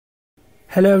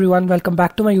Hello everyone, welcome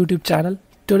back to my YouTube channel.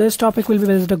 Today's topic will be,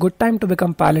 is it a good time to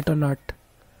become pilot or not?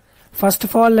 First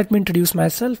of all, let me introduce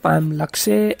myself. I'm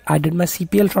Lakshay. I did my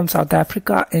CPL from South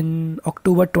Africa in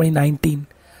October 2019.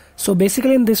 So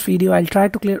basically in this video, I'll try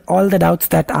to clear all the doubts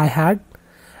that I had.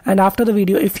 And after the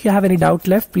video, if you have any doubt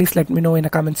left, please let me know in the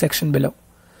comment section below.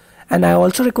 And I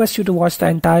also request you to watch the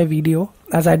entire video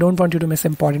as I don't want you to miss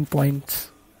important points.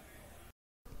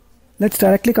 Let's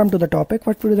directly come to the topic.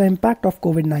 What will be the impact of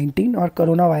COVID-19 or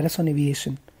coronavirus on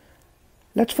aviation?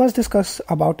 Let's first discuss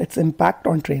about its impact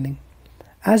on training.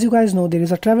 As you guys know, there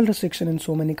is a travel restriction in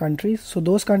so many countries, so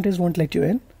those countries won't let you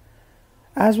in,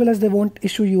 as well as they won't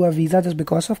issue you a visa just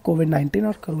because of COVID-19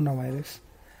 or coronavirus.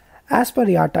 As per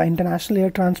IATA, International Air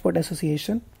Transport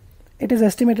Association, it is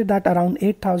estimated that around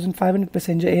 8,500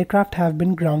 passenger aircraft have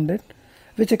been grounded,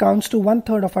 which accounts to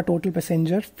 1/3 of our total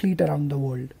passenger fleet around the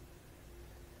world.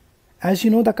 As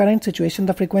you know, the current situation,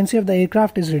 the frequency of the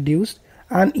aircraft is reduced,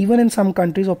 and even in some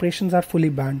countries operations are fully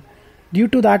banned. Due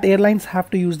to that, airlines have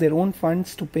to use their own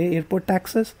funds to pay airport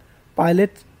taxes,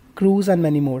 pilots, crews and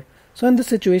many more. So in this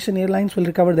situation, airlines will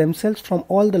recover themselves from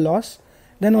all the loss,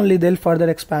 then only they'll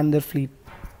further expand their fleet.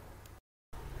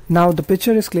 Now the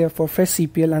picture is clear for fresh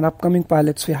CPL and upcoming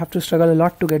pilots. We have to struggle a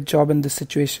lot to get job in this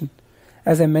situation.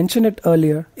 As I mentioned it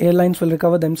earlier, airlines will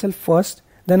recover themselves first,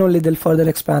 then only they'll further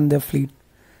expand their fleet.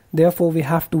 Therefore, we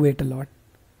have to wait a lot.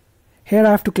 Here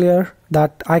I have to clear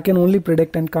that I can only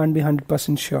predict and can't be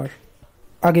 100% sure.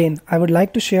 Again, I would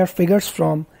like to share figures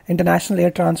from International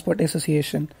Air Transport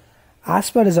Association.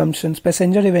 As per assumptions,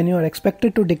 passenger revenue are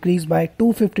expected to decrease by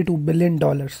 $252 billion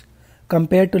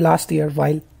compared to last year,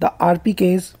 while the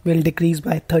RPKs will decrease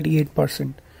by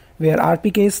 38%, where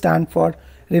RPKs stand for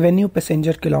Revenue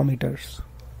Passenger Kilometers.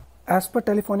 As per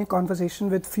telephonic conversation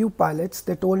with few pilots,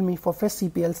 they told me for fresh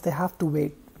CPLs they have to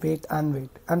wait.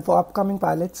 And for upcoming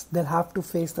pilots, they'll have to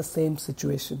face the same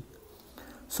situation.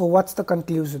 So what's the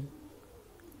conclusion?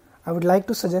 I would like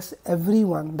to suggest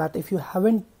everyone that if you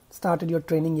haven't started your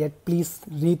training yet, please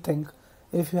rethink.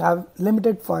 If you have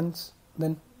limited funds,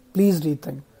 then please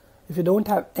rethink. If you don't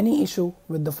have any issue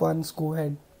with the funds, go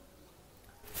ahead.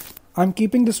 I'm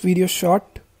keeping this video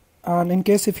short, and in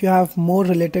case if you have more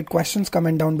related questions,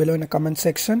 comment down below in the comment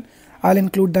section. I'll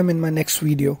include them in my next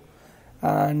video.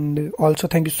 And also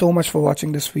thank you so much for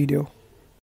watching this video.